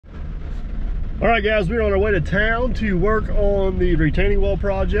All right, guys, we're on our way to town to work on the retaining wall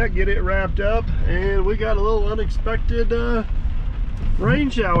project, get it wrapped up, and we got a little unexpected rain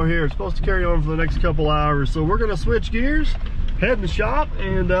shower here. It's supposed to carry on for the next couple hours, so we're gonna switch gears, head in the shop,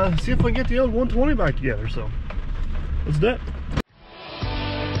 and see if we can get the old 120 back together. So let's do it.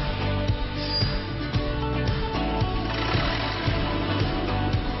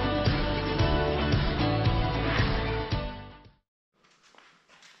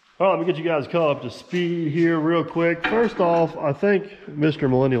 All right, let me get you guys caught up to speed here real quick. First off, I think Mr.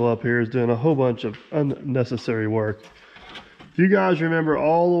 Millennial up here is doing a whole bunch of unnecessary work. If you guys remember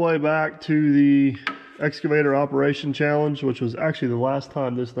all the way back to the excavator operation challenge, which was actually the last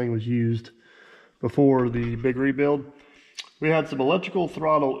time this thing was used before the big rebuild, we had some electrical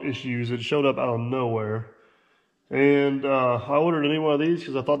throttle issues that showed up out of nowhere. And I ordered a new one of these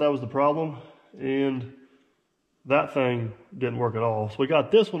because I thought that was the problem. And that thing didn't work at all. So we got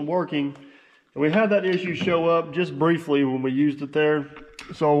this one working, and we had that issue show up just briefly when we used it there.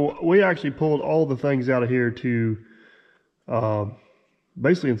 So we actually pulled all the things out of here to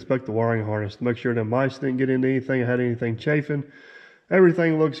basically inspect the wiring harness to make sure that mice didn't get into anything, had anything chafing.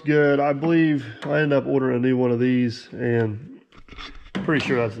 Everything looks good. I believe I ended up ordering a new one of these, and pretty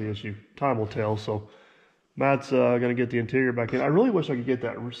sure that's the issue. Time will tell. So Matt's gonna get the interior back in. I really wish I could get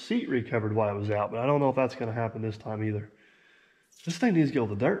that seat recovered while it was out, but I don't know if that's gonna happen this time either. This thing needs to go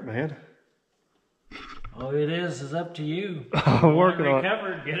to the dirt, man. All it is up to you. I'm working on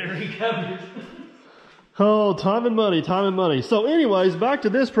it. Get it recovered. Oh, time and money, time and money. So anyways, back to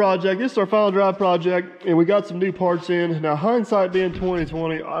this project. This is our final drive project, and we got some new parts in. Now, hindsight being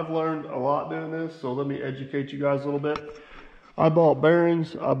 2020, I've learned a lot doing this, so let me educate you guys a little bit. I bought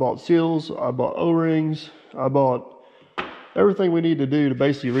bearings, I bought seals, I bought O-rings, I bought everything we need to do to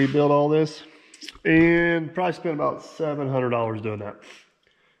basically rebuild all this, and probably spent about $700 doing that.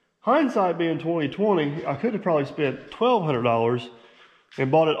 Hindsight being 2020, I could have probably spent $1,200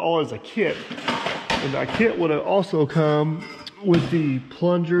 and bought it all as a kit. And that kit would have also come with the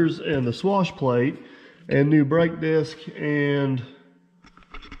plungers and the swash plate and new brake disc, and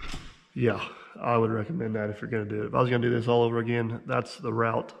yeah, I would recommend that if you're gonna do it. If I was gonna do this all over again, that's the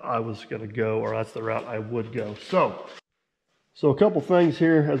route I was gonna go, or that's the route I would go. So a couple things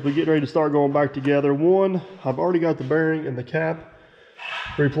here as we get ready to start going back together. One, I've already got the bearing and the cap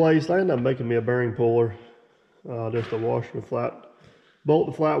replaced. I ended up making me a bearing puller, just a washer with flat, bolt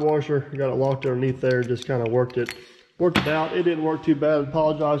the flat washer, got it locked underneath there, just kind of worked it out. It didn't work too bad. I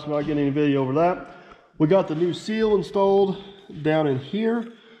apologize for not getting any video over that. We got the new seal installed down in here.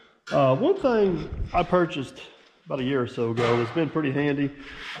 One thing I purchased about a year or so ago that's been pretty handy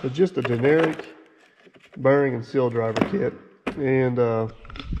is just a generic bearing and seal driver kit. And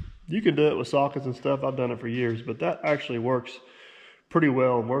you can do it with sockets and stuff. I've done it for years, but that actually works pretty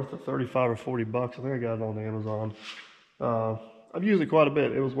well and worth the 35 or 40 bucks. I think I got it on Amazon. I've used it quite a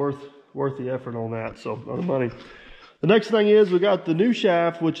bit. It was worth the effort on that, so on the money. The next thing is we got the new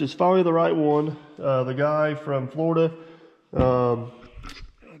shaft, which is finally the right one. The guy from Florida,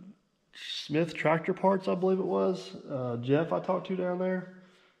 Smith Tractor Parts, I believe it was. Jeff I talked to down there.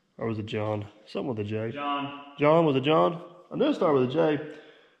 Or was it John? Something with a J. John. John, was it John? I knew it started with a J.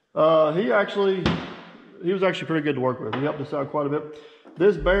 He was actually pretty good to work with. He helped us out quite a bit.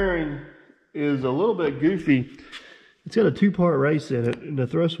 This bearing is a little bit goofy. It's got a two-part race in it, and the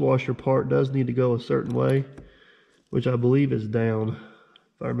thrust washer part does need to go a certain way, which I believe is down,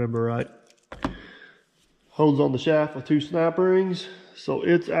 if I remember right. Holds on the shaft with two snap rings, so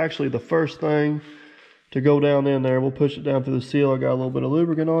it's actually the first thing to go down in there. We'll push it down through the seal. I got a little bit of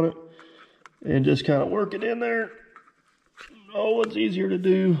lubricant on it, and just kind of work it in there. Oh, it's easier to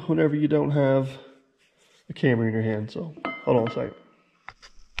do whenever you don't have a camera in your hand, so hold on a second.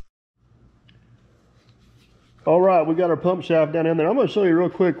 All right, we got our pump shaft down in there. I'm going to show you real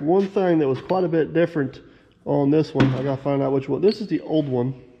quick one thing that was quite a bit different on this one. I got to find out which one. This is the old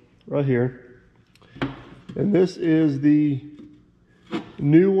one right here. And this is the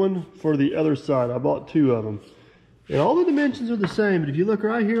new one for the other side. I bought two of them. And all the dimensions are the same, but if you look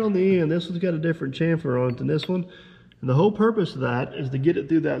right here on the end, this one's got a different chamfer on it than this one. And the whole purpose of that is to get it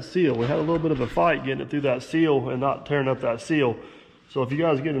through that seal. We had a little bit of a fight getting it through that seal and not tearing up that seal. So if you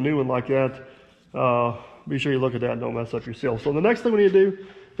guys get a new one like that, be sure you look at that and don't mess up your seal. So the next thing we need to do,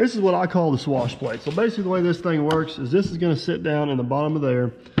 this is what I call the swash plate. So basically the way this thing works is this is going to sit down in the bottom of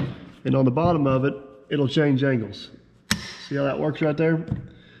there, and on the bottom of it, it'll change angles. See how that works right there?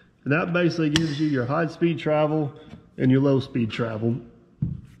 And that basically gives you your high speed travel and your low speed travel.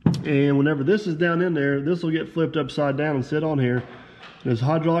 And whenever this is down in there, this will get flipped upside down and sit on here. And as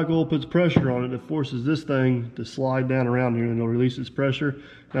hydraulic oil puts pressure on it, it forces this thing to slide down around here, and it'll release its pressure.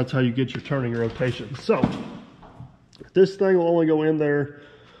 That's how you get your turning rotation. So this thing will only go in there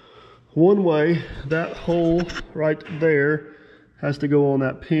one way. That hole right there has to go on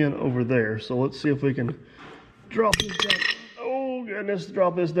that pin over there. So let's see if we can drop this down. Oh goodness,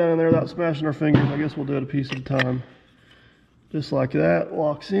 drop this down in there without smashing our fingers. I guess we'll do it a piece at a time. Just like that,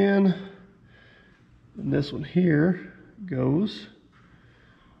 locks in. And this one here goes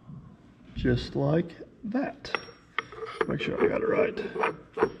just like that. Make sure I got it right.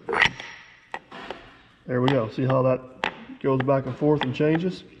 There we go. See how that goes back and forth and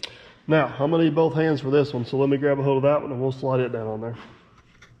changes? Now, I'm going to need both hands for this one, so let me grab a hold of that one and we'll slide it down on there.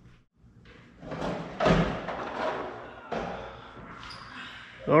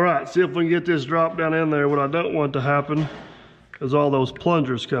 All right, see if we can get this drop down in there. What I don't want to happen is all those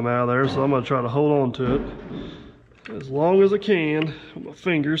plungers come out of there, so I'm going to try to hold on to it as long as I can with my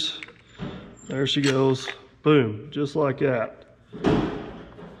fingers. There she goes. Boom, just like that.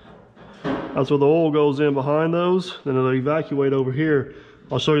 That's where the oil goes in behind those. Then it'll evacuate over here.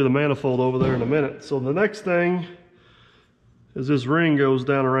 I'll show you the manifold over there in a minute. So the next thing is this ring goes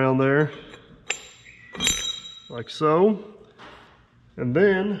down around there, like so. And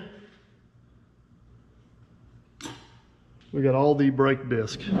then we got all the brake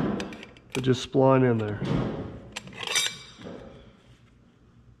disc that just spline in there.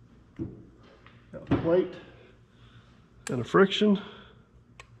 Got a plate and a friction.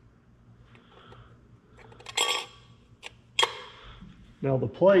 Now the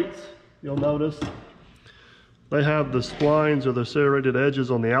plates, you'll notice, they have the splines or the serrated edges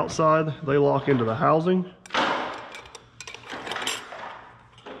on the outside. They lock into the housing.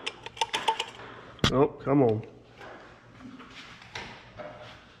 Oh, come on.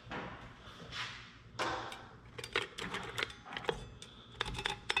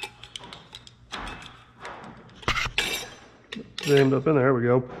 Jammed up in there, we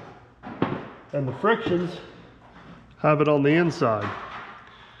go. And the frictions have it on the inside.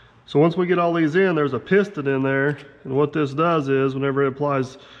 So once we get all these in, there's a piston in there, and what this does is whenever it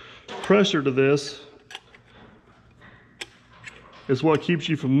applies pressure to this, it's what keeps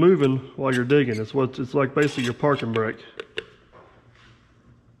you from moving while you're digging. It's like basically your parking brake.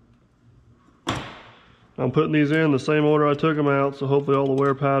 I'm putting these in the same order I took them out, so hopefully all the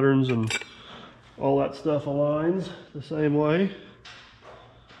wear patterns and all that stuff aligns the same way.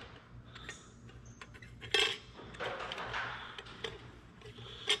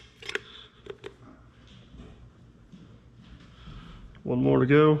 One more to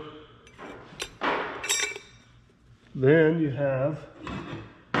go. Then you have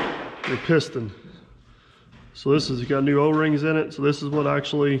your piston. So this has got new O-rings in it. So this is what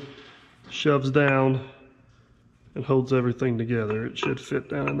actually shoves down and holds everything together. It should fit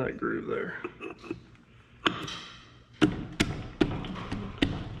down in that groove there.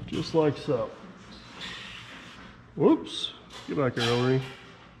 Just like so. Whoops. Get back here, O-ring.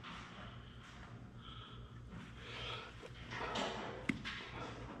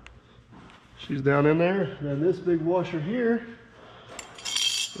 She's down in there, and then this big washer here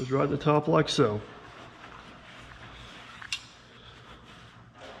goes right at the top like so.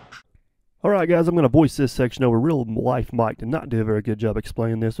 Alright guys, I'm going to voice this section over. Real life Mike did not do a very good job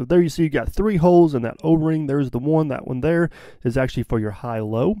explaining this. So there you see you got 3 holes in that O-ring. There's the one. That one there is actually for your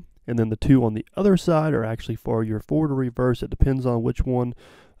high-low. And then the 2 on the other side are actually for your forward or reverse. It depends on which one,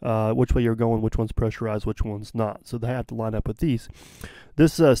 which way you're going, which one's pressurized, which one's not. So they have to line up with these.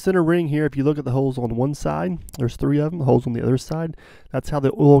 This center ring here, if you look at the holes on one side, there's 3 of them. The holes on the other side, that's how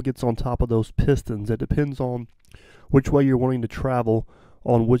the oil gets on top of those pistons. It depends on which way you're wanting to travel,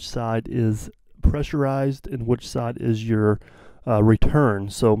 on which side is pressurized and which side is your return.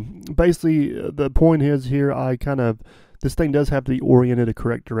 So basically the point is here, this thing does have to be oriented a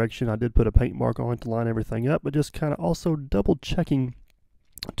correct direction. I did put a paint mark on it to line everything up, but just kind of also double checking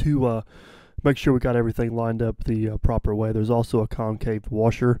to make sure we got everything lined up the proper way. There's also a concave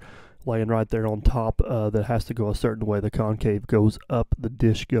washer laying right there on top that has to go a certain way. The concave goes up, the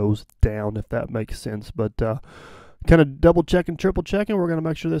dish goes down, if that makes sense. But kind of double checking, triple checking. We're going to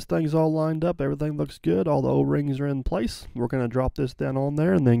make sure this thing's all lined up. Everything looks good. All the O-rings are in place. We're going to drop this down on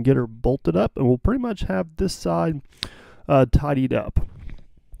there and then get her bolted up, and we'll pretty much have this side tidied up.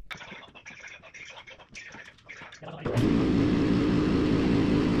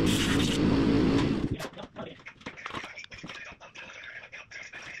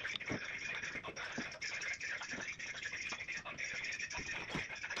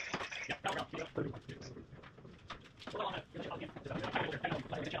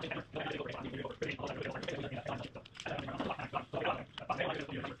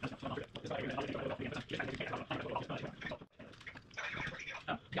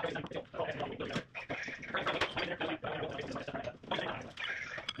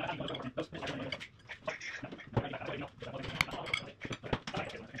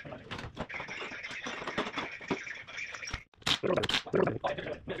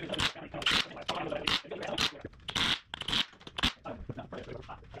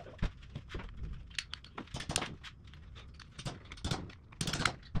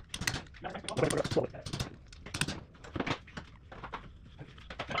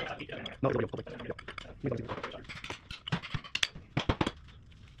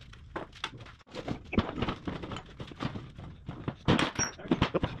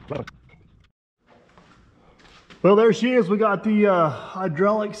 Well, there she is. We got the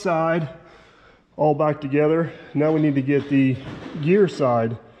hydraulic side all back together. Now we need to get the gear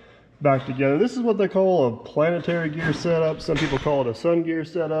side back together. This is what they call a planetary gear setup. Some people call it a sun gear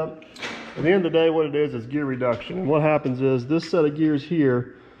setup. At the end of the day, what it is gear reduction. And what happens is this set of gears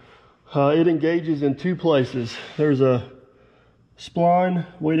here, it engages in two places. There's a spline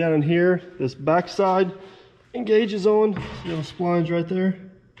way down in here. This back side engages on. See those splines right there?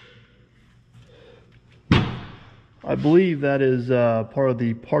 I believe that is part of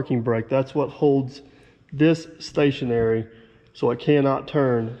the parking brake. That's what holds this stationary so it cannot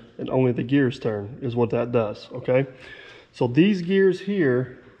turn and only the gears turn is what that does, okay? So these gears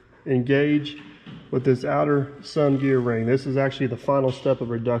here engage with this outer sun gear ring. This is actually the final step of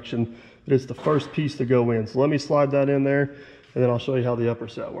reduction. It is the first piece to go in. So let me slide that in there and then I'll show you how the upper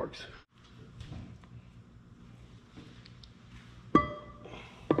set works.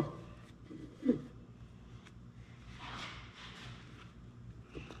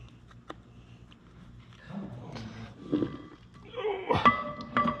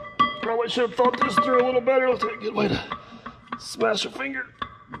 Probably should have thought this through a little better. Let's take a good way to smash a finger.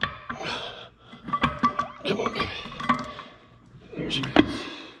 Come on, baby. There she is.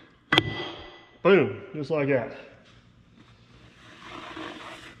 Boom, just like that.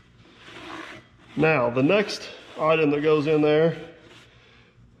 Now, the next item that goes in there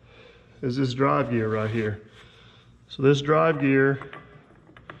is this drive gear right here. So this drive gear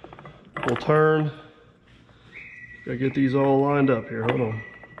will turn. Gotta get these all lined up here. Hold on.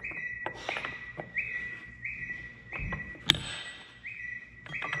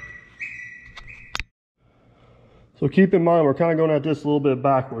 So keep in mind, we're kind of going at this a little bit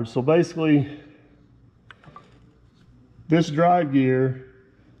backwards. So basically, this drive gear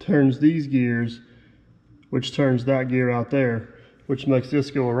turns these gears, which turns that gear out there, which makes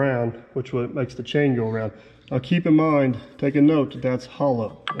this go around, which makes the chain go around. Now keep in mind, take a note that that's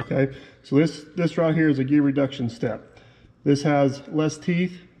hollow, okay? So this right here is a gear reduction step. This has less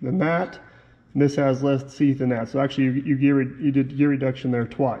teeth than that, and this has less teeth than that. So actually you did gear reduction there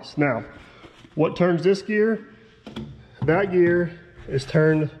twice. Now, what turns this gear? That gear is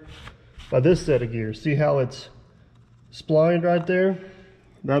turned by this set of gears. See how it's splined right there?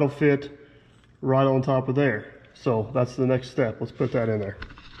 That'll fit right on top of there. So that's the next step. Let's put that in there.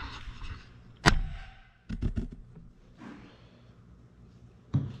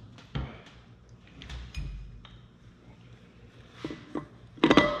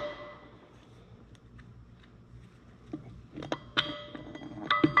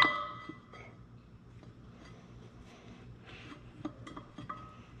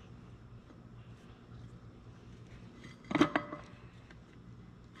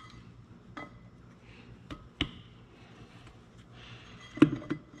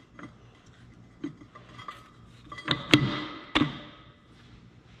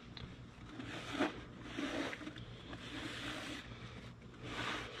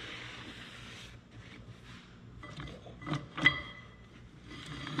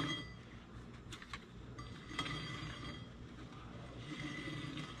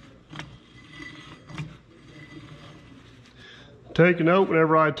 Take note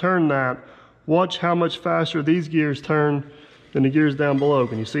whenever I turn that, watch how much faster these gears turn than the gears down below.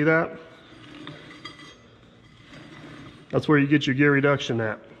 Can you see that? That's where you get your gear reduction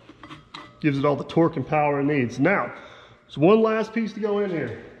at. Gives it all the torque and power it needs. Now, there's one last piece to go in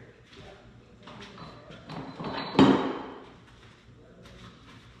here.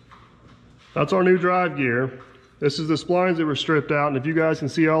 That's our new drive gear. This is the splines that were stripped out, and if you guys can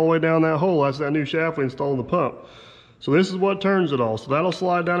see all the way down that hole, that's that new shaft we installed in the pump. So this is what turns it all. So that'll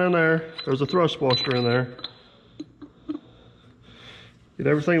slide down in there. There's a thrust washer in there. Get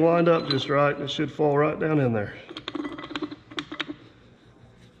everything lined up just right, and it should fall right down in there.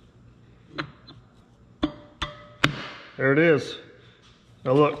 There it is.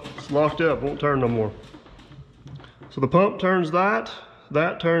 Now look, it's locked up, won't turn no more. So the pump turns that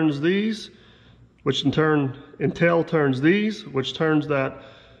turns these, which in turn, Intel turns these, which turns that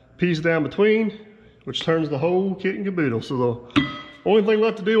piece down between, which turns the whole kit and caboodle. So the only thing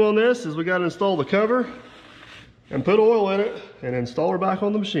left to do on this is we got to install the cover and put oil in it and install her back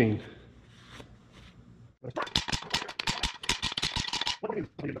on the machine.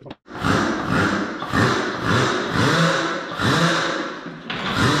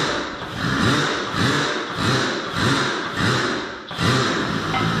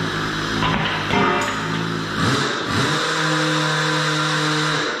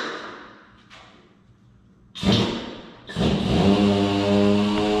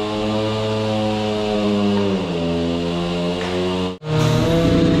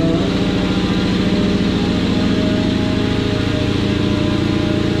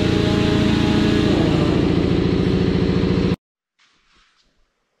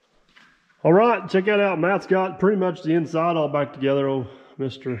 All right, check that out. Matt's got pretty much the inside all back together, oh,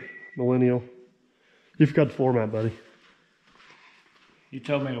 Mr. Millennial. You forgot the floor mat, buddy. You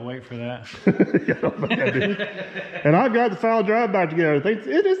told me to wait for that. Yeah, I don't think I did. And I've got the file drive back together.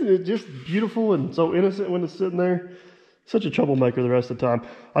 Isn't it just beautiful and so innocent when it's sitting there? Such a troublemaker the rest of the time.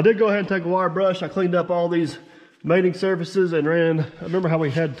 I did go ahead and take a wire brush. I cleaned up all these mating surfaces and ran. I remember how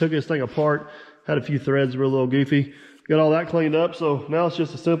we took this thing apart, had a few threads that were a little goofy. Got all that cleaned up, so now it's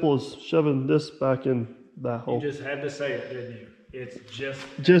just as simple as shoving this back in that hole. You just had to say it, didn't you? It's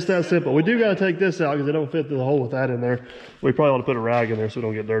just that simple. We do got to take this out because it don't fit through the hole with that in there. We probably ought to put a rag in there so we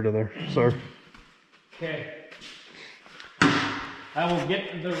don't get dirt in there, sir. Okay. I will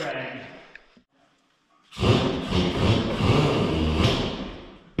get the rag.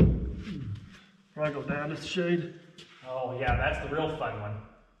 Probably go down just a shade. Oh yeah, that's the real fun one.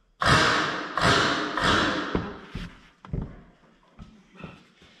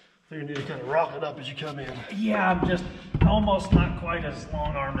 So you need to kind of rock it up as you come in. Yeah, I'm just almost not quite as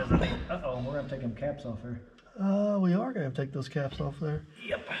long-armed as I think. Uh-oh, we're going to take them caps off here. We are going to take those caps off there.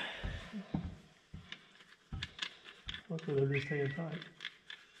 Yep. Luckily they're just hanging tight.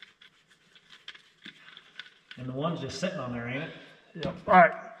 And the one's just sitting on there, ain't it? Yep. All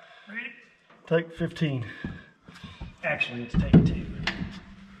right. Ready? Take 15. Actually, it's take 2.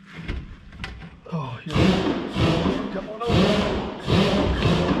 Oh, yeah. Come on over.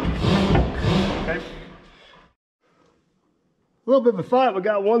 Okay. A little bit of a fight. We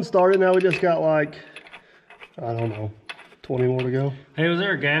got one started. Now we just got like, I don't know, 20 more to go. Hey, was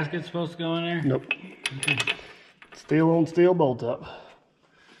there a gasket supposed to go in there? Nope. Steel on steel bolt up.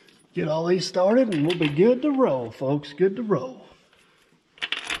 Get all these started and we'll be good to roll, folks. Good to roll.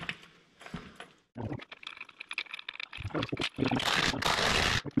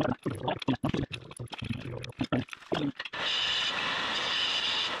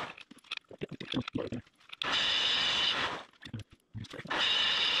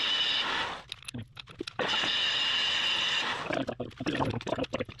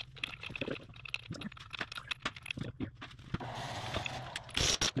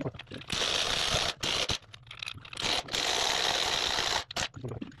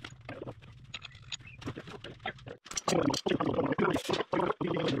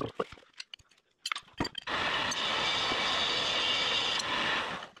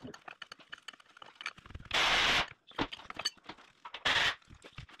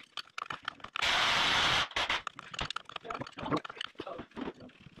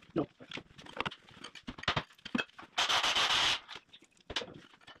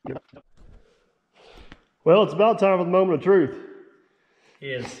 Well, it's about time for the moment of truth.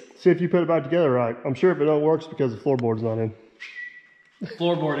 Is. See if you put it back together right. I'm sure if it don't work, it's because the floorboard's not in.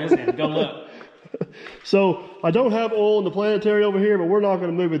 Floorboard is in. Go look. So I don't have oil in the planetary over here, but we're not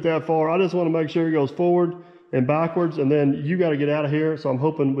going to move it that far. I just want to make sure it goes forward and backwards, and then you got to get out of here. So I'm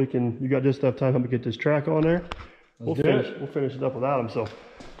hoping you got just enough time to get this track on there. We'll finish it up without him. So,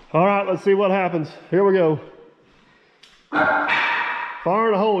 all right, let's see what happens. Here we go. Fire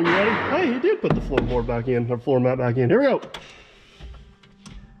in a hole, you ready? Hey, he did put the floorboard back in, or floor mat back in. Here we go.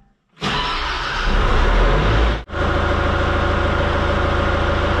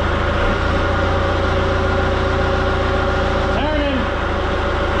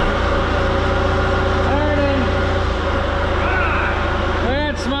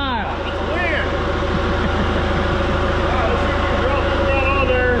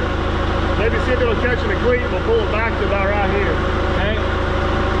 We'll pull it back to about right here. Okay.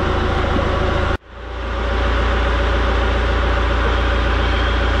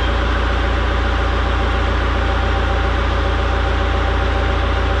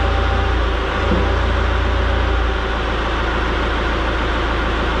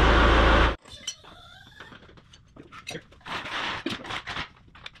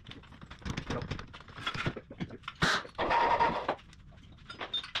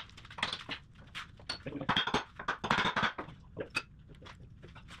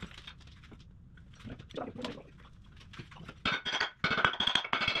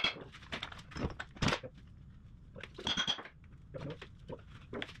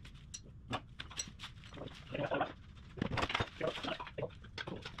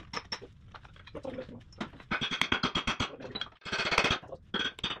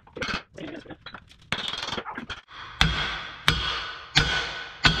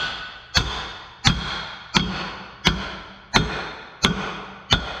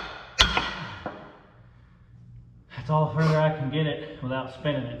 without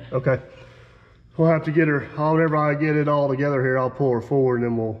spinning it. Okay. We'll have to get her, whenever I get it all together here, I'll pull her forward and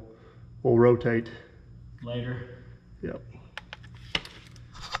then we'll rotate. Later. Yep.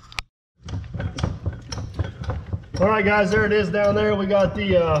 All right, guys, there it is down there. We got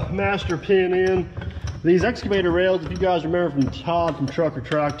the master pin in. These excavator rails, if you guys remember from Todd from Truck or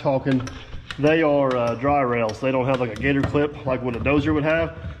Track talking, they are dry rails. They don't have like a gator clip like what a dozer would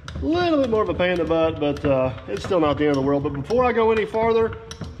have. A little bit more of a pain in the butt, but it's still not the end of the world. But before I go any farther,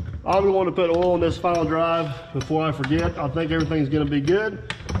 I'm going to put oil in this final drive before I forget. I think everything's going to be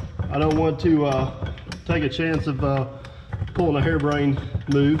good. I don't want to take a chance of pulling a harebrained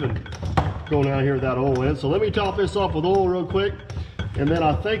move and going out here without oil in it. So let me top this off with oil real quick, and then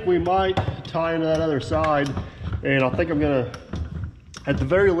I think we might tie into that other side. And I think I'm gonna, at the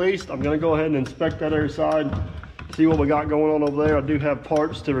very least, I'm gonna go ahead and inspect that other side, see what we got going on over there. I do have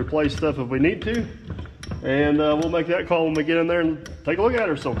parts to replace stuff if we need to, and we'll make that call when we get in there and take a look at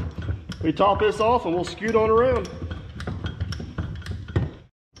her. So we top this off and we'll scoot on around.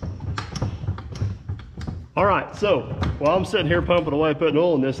 All right, so while I'm sitting here pumping away, putting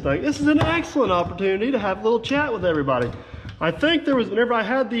oil in this thing, this is an excellent opportunity to have a little chat with everybody. I think there was, whenever I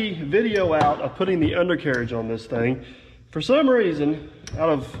had the video out of putting the undercarriage on this thing, for some reason, out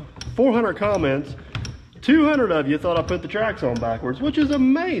of 400 comments, 200 of you thought I put the tracks on backwards, which is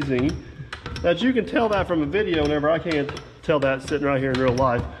amazing that you can tell that from a video whenever I can't tell that sitting right here in real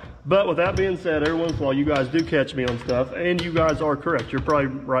life. But with that being said, every once in a while you guys do catch me on stuff, and you guys are correct. You're probably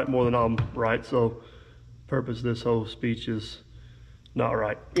right more than I'm right, so purpose of this whole speech is not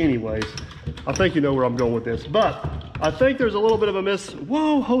right. Anyways, I think you know where I'm going with this, but I think there's a little bit of a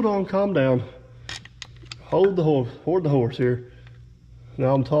whoa, hold on, calm down. Hold the horse here.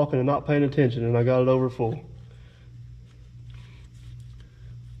 Now I'm talking and not paying attention, and I got it over full.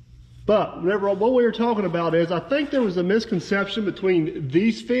 But what we were talking about is, I think there was a misconception between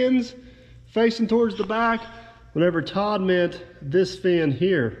these fins facing towards the back, whenever Todd meant this fin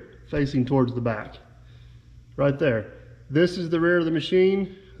here facing towards the back. Right there. This is the rear of the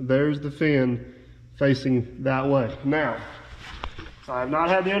machine. There's the fin facing that way. Now, I have not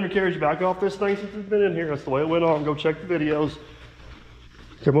had the undercarriage back off this thing since it's been in here. That's the way it went on. Go check the videos.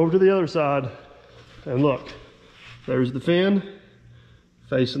 Come over to the other side and look. There's the fin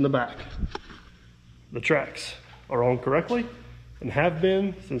facing the back. The tracks are on correctly and have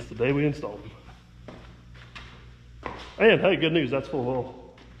been since the day we installed them. And hey, good news, that's full of oil.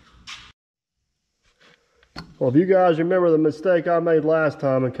 Well, if you guys remember the mistake I made last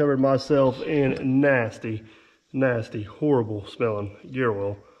time and covered myself in nasty, horrible smelling gear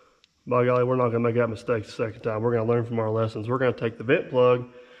oil, by golly, we're not gonna make that mistake the second time. We're gonna learn from our lessons. We're gonna take the vent plug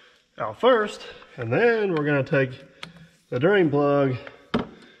out first, and then we're gonna take the drain plug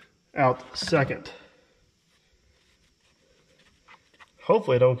out second.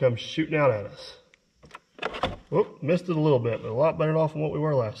 Hopefully it don't come shooting out at us. Whoop, missed it a little bit, but a lot better off than what we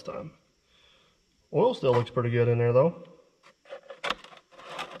were last time. Oil still looks pretty good in there though.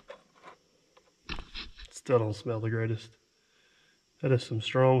 Still don't smell the greatest. That is some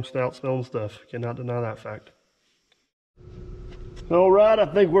strong, stout smelling stuff. Cannot deny that fact. All right, I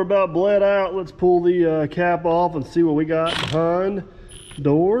think we're about bled out. Let's pull the cap off and see what we got behind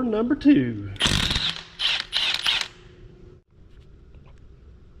door number 2.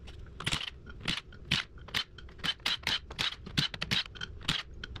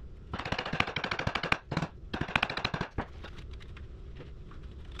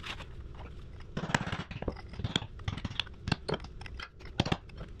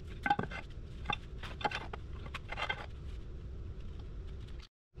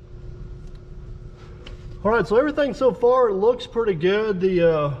 All right, so everything so far looks pretty good. The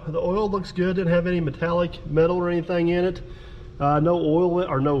oil looks good. Didn't have any metallic metal or anything in it. No oil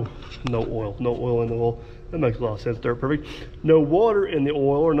in the oil. That makes a lot of sense there, perfect. No water in the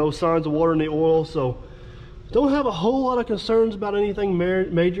oil, or no signs of water in the oil. So don't have a whole lot of concerns about anything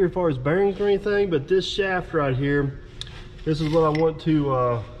major as far as bearings or anything. But this shaft right here, this is what I want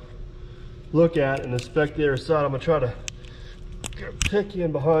to look at and inspect the other side. I'm gonna try to pick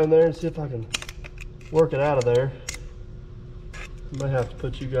in behind there and see if I can work it out of there. I might have to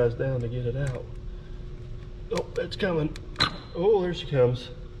put you guys down to get it out. Oh, it's coming. Oh, there she comes.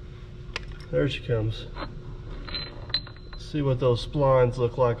 There she comes. See what those splines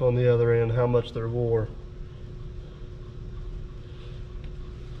look like on the other end, how much they're wore.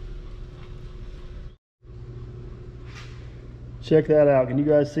 Check that out. Can you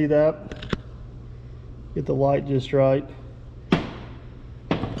guys see that? Get the light just right.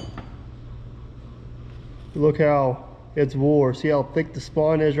 Look how it's wore. See how thick the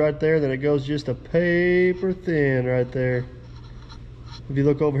spline is right there? Then it goes just a paper thin right there. If you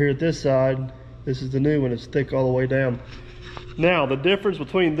look over here at this side, this is the new one. It's thick all the way down. Now, the difference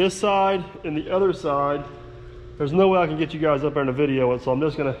between this side and the other side, there's no way I can get you guys up there in the video, so you're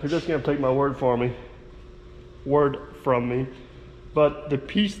just gonna take my word from me. But the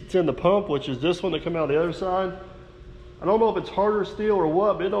piece that's in the pump, which is this one that come out the other side, I don't know if it's harder steel or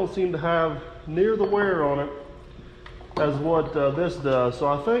what, but it don't seem to have near the wear on it as what this does. So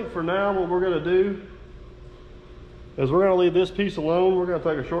I think for now what we're gonna do is we're gonna leave this piece alone. We're gonna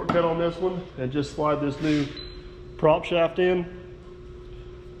take a shortcut on this one and just slide this new prop shaft in.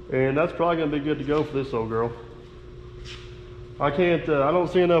 And that's probably gonna be good to go for this old girl. I don't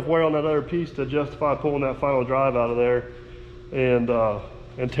see enough wear on that other piece to justify pulling that final drive out of there and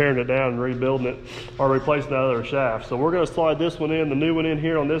tearing it down and rebuilding it or replacing that other shaft. So we're gonna slide this one in, the new one in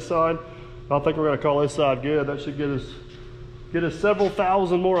here on this side. I think we're gonna call this side good. That should get us several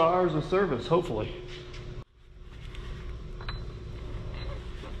thousand more hours of service, hopefully.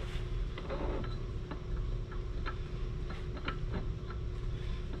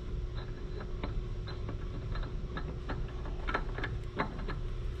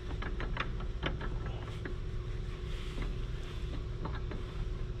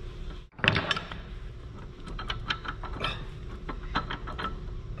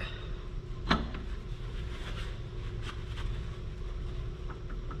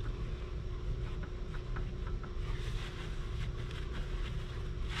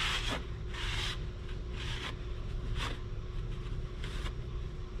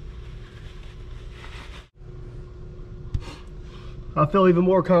 I feel even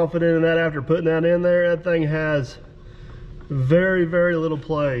more confident in that after putting that in there. That thing has very, very little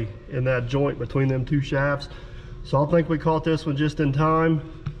play in that joint between them two shafts. So I think we caught this one just in time,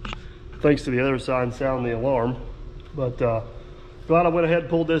 thanks to the other side sounding the alarm. But glad I went ahead and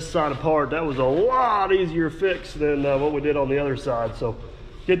pulled this side apart. That was a lot easier fix than what we did on the other side. So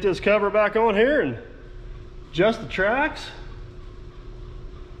get this cover back on here and adjust the tracks.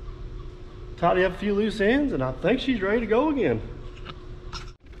 Tidy up a few loose ends, and I think she's ready to go again.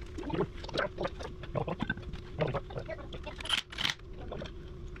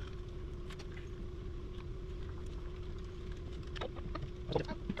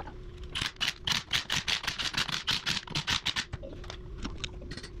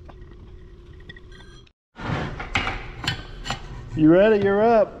 You ready? You're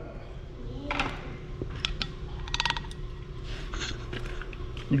up.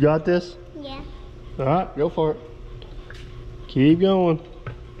 You got this? Yeah. All right, go for it. Keep going.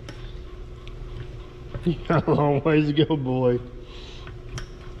 You got a long ways to go, boy.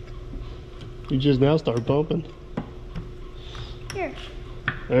 You just now start pumping. Here.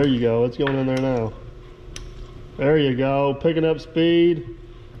 There you go. It's going in there now. There you go. Picking up speed.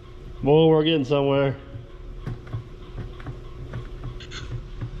 Boy, we're getting somewhere.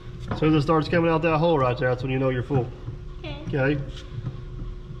 As soon as it starts coming out that hole right there, that's when you know you're full. Okay.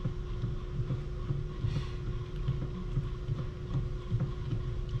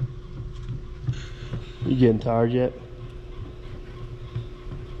 You getting tired yet?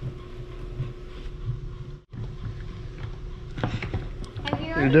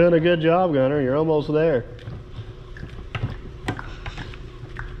 You're doing a good job, Gunner. You're almost there.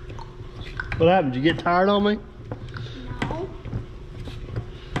 What happened? Did you get tired on me? No.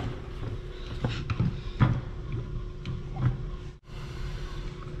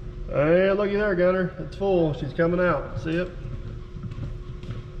 Hey, looky there, Gunner. It's full. She's coming out. See it?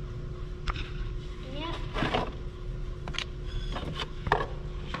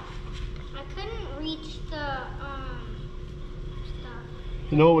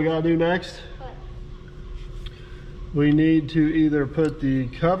 You know what we gotta do next? What? We need to either put the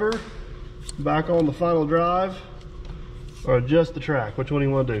cover back on the final drive or adjust the track. Which one do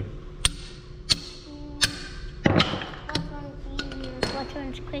you want to do? Which one's easier? Which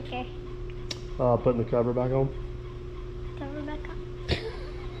one's quicker? Putting the cover back on. Cover back on.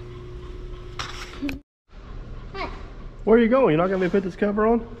 What? Where are you going? You're not gonna let me put this cover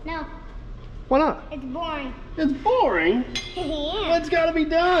on? No. Why not? It's boring. It's boring? Yeah. It's gotta be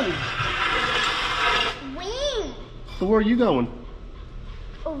done. When? So where are you going?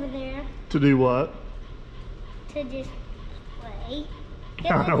 Over there. To do what? To just play.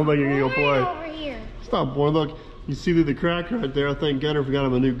 I don't think you're gonna go play. Over here. Stop boring. Look, you see through the crack right there. I think Gunner forgot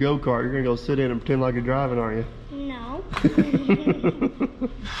him a new go-kart. You're gonna go sit in and pretend like you're driving, aren't you? No.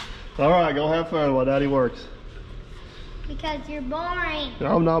 All right, go have fun while Daddy works. Because you're boring.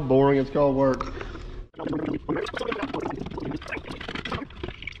 I'm not boring. It's called work. Someone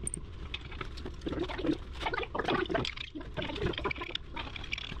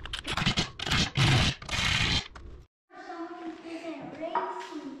isn't ready.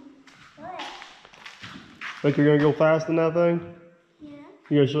 Think you're gonna go fast in that thing? Yeah.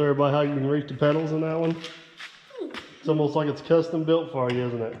 You gonna show everybody how you can reach the pedals in that one? It's almost like it's custom built for you,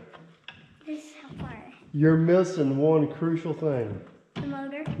 isn't it? This is how far. You're missing one crucial thing. The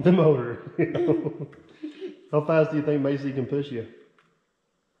motor. The motor. How fast do you think Macy can push you?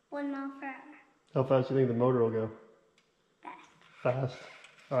 1 mile per hour. How fast do you think the motor will go? Fast. Fast.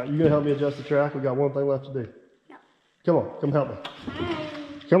 All right, you gonna help me adjust the track? We got one thing left to do. No. Come on, come help me. Hi.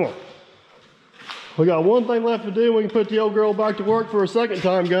 Come on. We got one thing left to do. We can put the old girl back to work for a second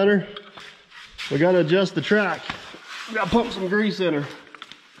time, Gunner. We gotta adjust the track. We gotta pump some grease in her.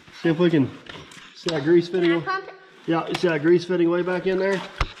 See if we can see that grease Can I fitting. pump it? Yeah, you see that grease fitting way back in there?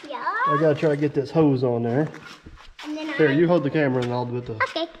 Yeah. I gotta try to get this hose on there. And then Here, you hold the camera and I'll put the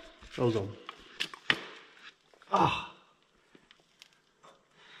Okay. hose on. Ah.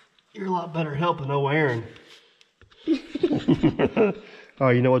 You're a lot better helping old Aaron. All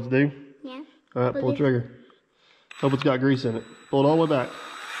right, you know what to do? Yeah. All right, pull the trigger. Hope it's got grease in it. Pull it all the way back.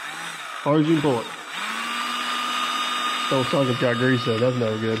 Hard as you can pull it. Don't sound like it's got grease in it. That's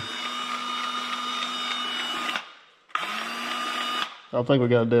never good. I think we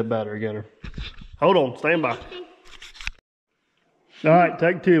got a dead battery, Gunner. Hold on, stand by. All right,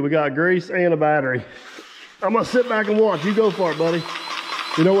 take 2. We got grease and a battery. I'm gonna sit back and watch. You go for it, buddy.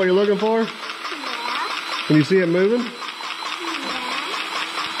 You know what you're looking for? Yeah. Can you see it moving? Yeah.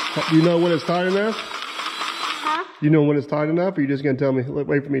 Do you know when it's tight enough? Huh? Do you know when it's tight enough, or are you just gonna tell me,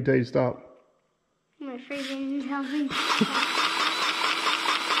 wait for me to tell you to stop? I'm afraid you didn't tell me.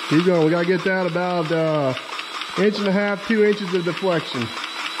 Keep going. We gotta get that about 1.5 to 2 inches of deflection. Okay,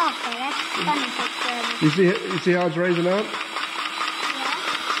 that's gonna take forever. You see how it's raising up? Yeah.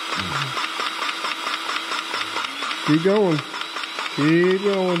 Keep going. Keep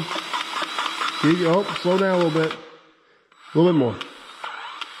going. Keep going. Oh, slow down a little bit. A little bit more.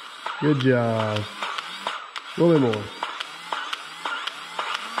 Good job. A little bit more.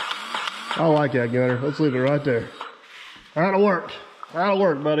 I like that, Gunner. Let's leave it right there. That'll work. That'll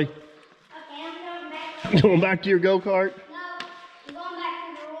work, buddy. Okay, I'm going back. Going back to your go-kart? No, I'm going back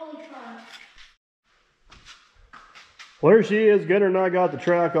to the rolling car. Well, there she is. Gunner and I got the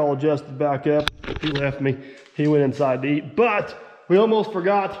track all adjusted back up. He left me. He went inside to eat. But we almost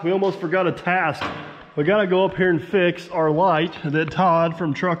forgot. We almost forgot a task. We got to go up here and fix our light that Todd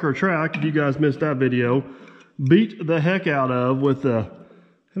from Trucker Track, if you guys missed that video, beat the heck out of with the...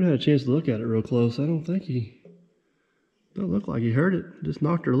 I haven't had a chance to look at it real close. I don't think don't look like he hurt it. Just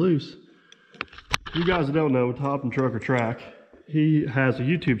knocked her loose. You guys that don't know, Todd from Trucker Track, he has a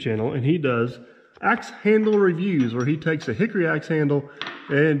YouTube channel and he does axe handle reviews where he takes a hickory axe handle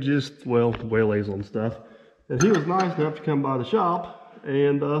and just, well, waylays on stuff. And he was nice enough to come by the shop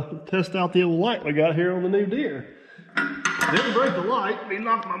and test out the old light we got here on the new deer. Didn't break the light, he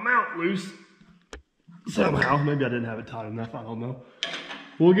knocked my mount loose somehow. Maybe I didn't have it tight enough, I don't know.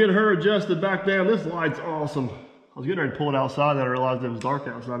 We'll get her adjusted back down. This light's awesome. I was getting ready to pull it outside, then I realized it was dark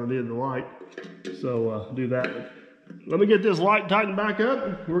outside and I needed the light. So do that. Let me get this light tightened back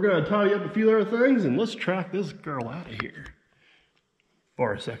up. We're gonna tidy up a few other things and let's track this girl out of here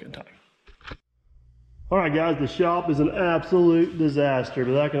for a second time. All right, guys, the shop is an absolute disaster,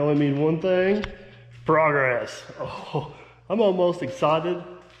 but that can only mean one thing: progress. Oh, I'm almost excited,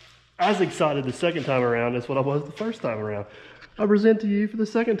 as excited the second time around as what I was the first time around. I present to you for the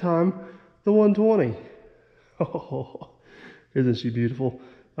second time the 120. Oh, isn't she beautiful?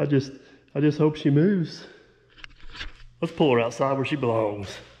 I just hope she moves. Let's pull her outside where she belongs.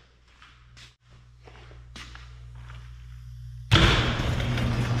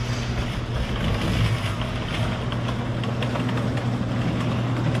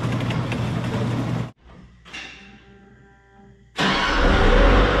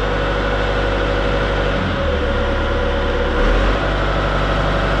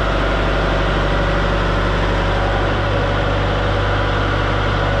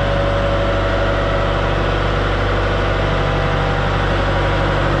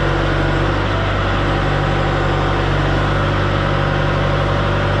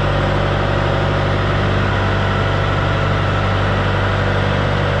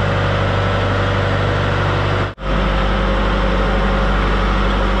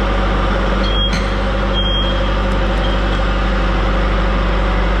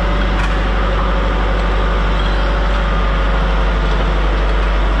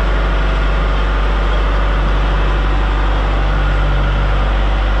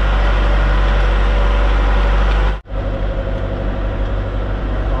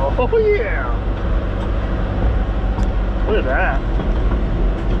 Oh yeah! Look at that.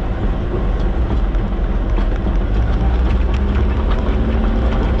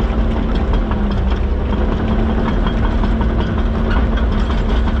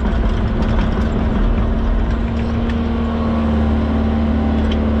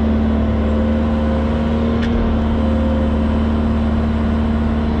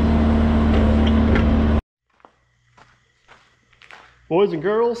 Boys and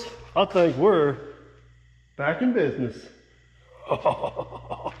girls, I think we're back in business.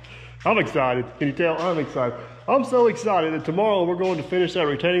 I'm excited. Can you tell? I'm excited. I'm so excited that tomorrow we're going to finish that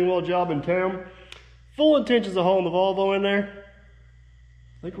retaining wall job in town. Full intentions of hauling the Volvo in there.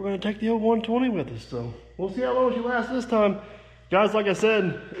 I think we're going to take the old 120 with us, so we'll see how long she lasts this time. Guys, like I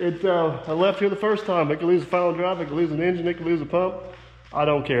said, I left here the first time. It could lose a final drive, it could lose an engine, it could lose a pump. I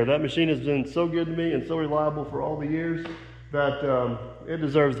don't care. That machine has been so good to me and so reliable for all the years that it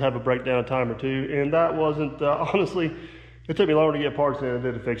deserves to have a breakdown time or two. And that wasn't, honestly, it took me longer to get parts than it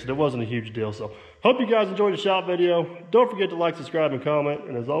did to fix it. It wasn't a huge deal. So hope you guys enjoyed the shop video. Don't forget to like, subscribe, and comment.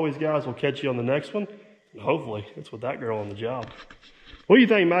 And as always, guys, we'll catch you on the next one. And hopefully, it's with that girl on the job. What do you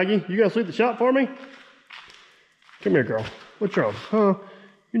think, Maggie? You gonna sweep the shop for me? Come here, girl. What's wrong? Huh?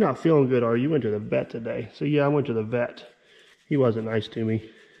 You're not feeling good, are you? You went to the vet today. So yeah, I went to the vet. He wasn't nice to me.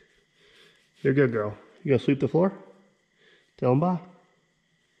 You're a good girl. You gonna sweep the floor? Tell him bye.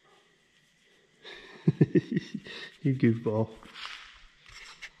 You goofball.